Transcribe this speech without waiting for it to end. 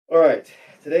All right.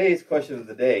 Today's question of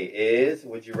the day is: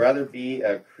 would you rather be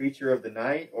a creature of the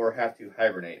night or have to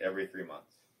hibernate every 3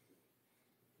 months?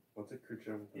 What's a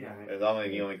creature of the night? As long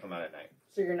as you only come out at night.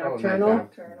 So you're Oh, nocturnal?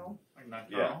 nocturnal. Like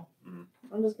nocturnal?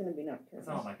 I'm just going to be That sounds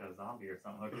nocturnal. like a zombie or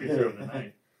something. A creature of the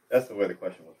night. That's the way the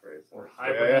question was phrased. Or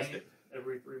That's the way I asked hibernate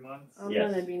every 3 months. I'm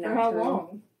Yes. going to be For nocturnal. how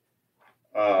long?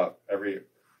 I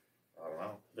don't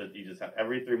know. That you just have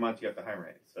every 3 months you have to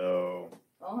hibernate. So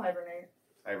I'll hibernate.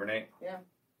 hibernate.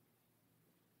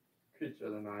 Creature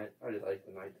of the night. I just like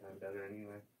the nighttime better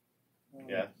anyway.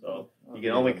 Yeah. So you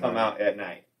can only come out at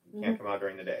night. You can't come out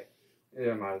during the day.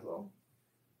 Yeah, might as well.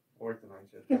 Work the night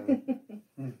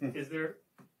shift. Is there,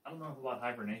 I don't know about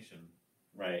hibernation.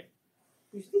 Right.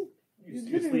 You sleep.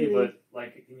 You sleep, but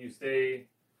like, can you stay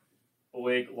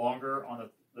awake longer on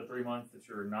the 3 months that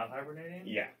you're not hibernating?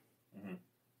 Yeah.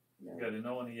 You got a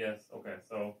no and a yes. Okay,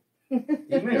 so. You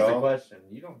missed the question.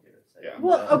 You don't get a say. Yeah.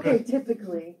 Well, okay,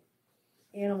 typically,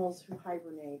 animals who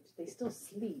hibernate, they still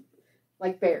sleep.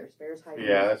 Like bears. Bears hibernate.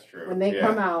 Yeah, that's true. When they Yeah.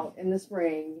 come out in the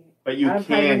spring, But you out of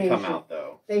can come hibernation. out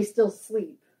though. they still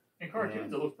sleep. In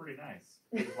cartoons, it looks pretty nice.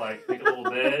 Just like make a little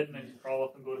bed and then you crawl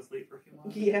up and go to sleep for a few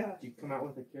months. Yeah. Did you come out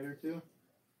with a kid or two?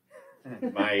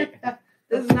 Might.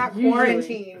 This is not Usually.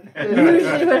 quarantine.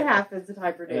 Usually what happens in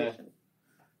hibernation.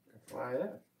 That's why,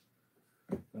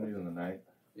 yeah. Even the night.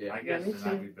 Yeah. I guess me it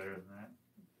might too. be better than that.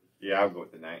 Yeah, I'll go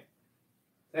with the night.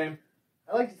 Same.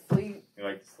 I like to sleep. You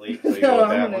like to sleep, so you So go with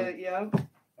that I'm one. gonna, yeah. All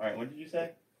right. What did you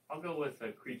say? I'll go with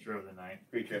a creature of the night.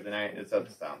 Creature of the night. It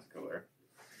sounds cooler.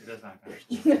 It does not kind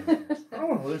of. I don't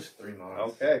want to lose 3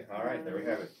 months. Okay. All right. There we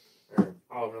have it. Or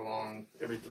however long. Every